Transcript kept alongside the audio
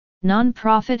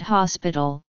Non-profit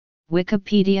hospital,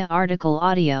 Wikipedia article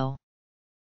audio.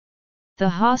 The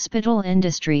hospital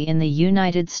industry in the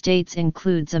United States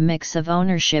includes a mix of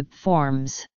ownership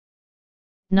forms.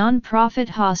 Non-profit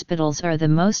hospitals are the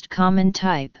most common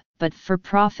type, but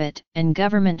for-profit and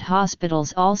government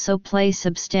hospitals also play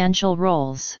substantial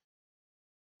roles.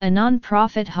 A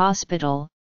non-profit hospital,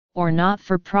 or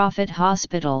not-for-profit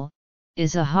hospital,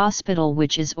 is a hospital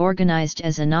which is organized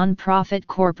as a non-profit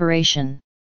corporation.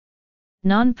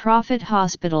 Non-profit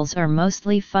hospitals are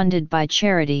mostly funded by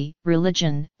charity,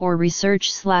 religion, or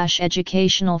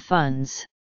research/educational funds.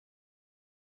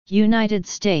 United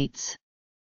States.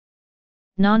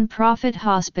 Non-profit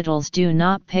hospitals do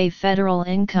not pay federal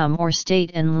income or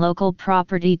state and local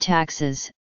property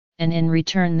taxes, and in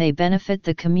return they benefit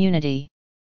the community.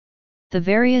 The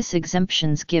various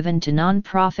exemptions given to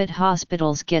non-profit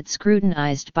hospitals get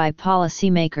scrutinized by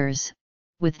policymakers,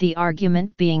 with the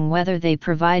argument being whether they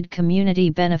provide community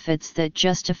benefits that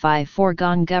justify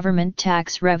foregone government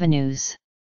tax revenues.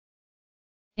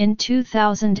 In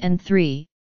 2003,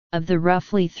 of the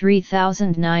roughly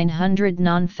 3,900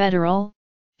 non-federal,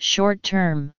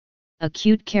 short-term,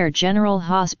 acute care general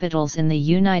hospitals in the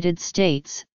United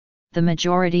States, the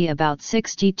majority, about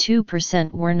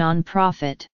 62%, were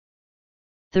non-profit.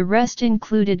 The rest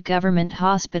included government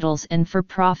hospitals and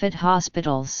for-profit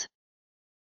hospitals.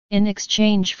 In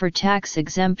exchange for tax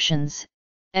exemptions,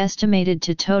 estimated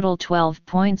to total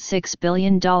 $12.6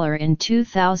 billion in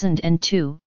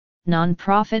 2002,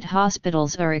 non-profit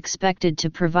hospitals are expected to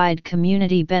provide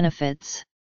community benefits.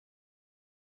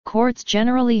 Courts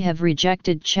generally have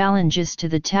rejected challenges to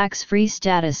the tax-free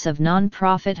status of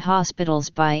non-profit hospitals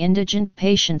by indigent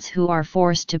patients who are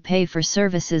forced to pay for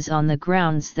services on the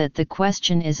grounds that the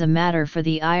question is a matter for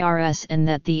the IRS and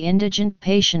that the indigent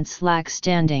patients lack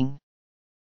standing.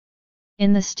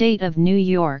 In the state of New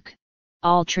York,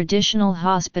 all traditional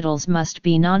hospitals must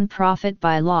be non-profit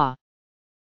by law.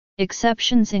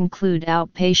 Exceptions include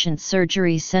outpatient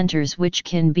surgery centers which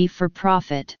can be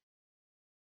for-profit.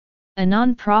 A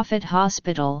non-profit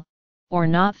hospital, or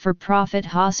not-for-profit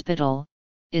hospital,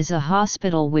 is a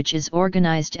hospital which is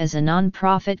organized as a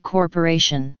non-profit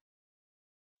corporation.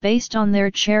 Based on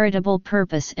their charitable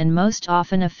purpose and most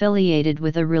often affiliated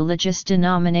with a religious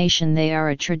denomination, they are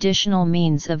a traditional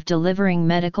means of delivering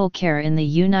medical care in the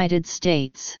United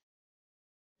States.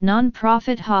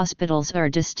 Non-profit hospitals are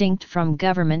distinct from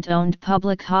government-owned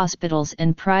public hospitals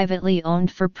and privately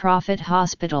owned for-profit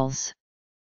hospitals.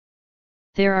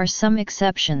 There are some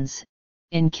exceptions.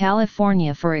 In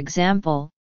California, for example,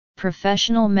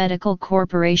 professional medical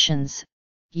corporations,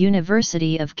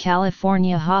 University of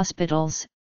California hospitals,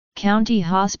 county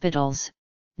hospitals,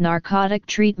 narcotic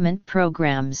treatment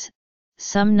programs,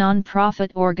 some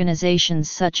non-profit organizations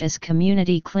such as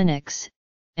community clinics,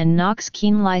 and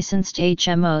Knox-Keene licensed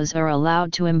HMOs are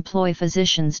allowed to employ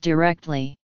physicians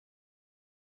directly.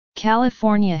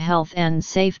 California Health and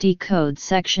Safety Code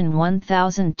Section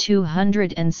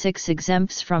 1206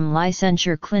 exempts from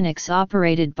licensure clinics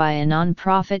operated by a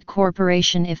non-profit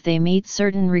corporation if they meet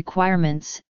certain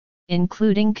requirements,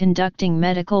 including conducting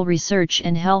medical research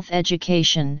and health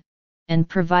education, and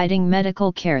providing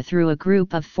medical care through a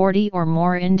group of 40 or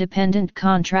more independent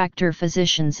contractor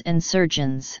physicians and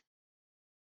surgeons.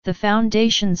 The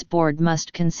Foundation's board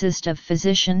must consist of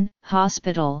physician,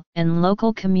 hospital, and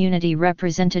local community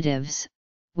representatives,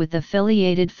 with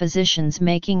affiliated physicians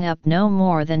making up no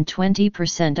more than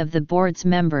 20% of the board's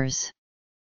members.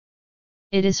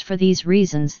 It is for these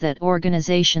reasons that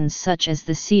organizations such as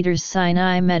the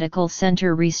Cedars-Sinai Medical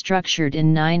Center restructured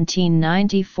in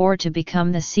 1994 to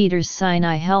become the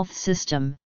Cedars-Sinai Health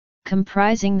System,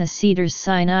 comprising the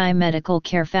Cedars-Sinai Medical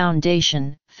Care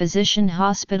Foundation, Physician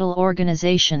Hospital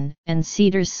Organization, and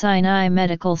Cedars-Sinai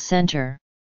Medical Center.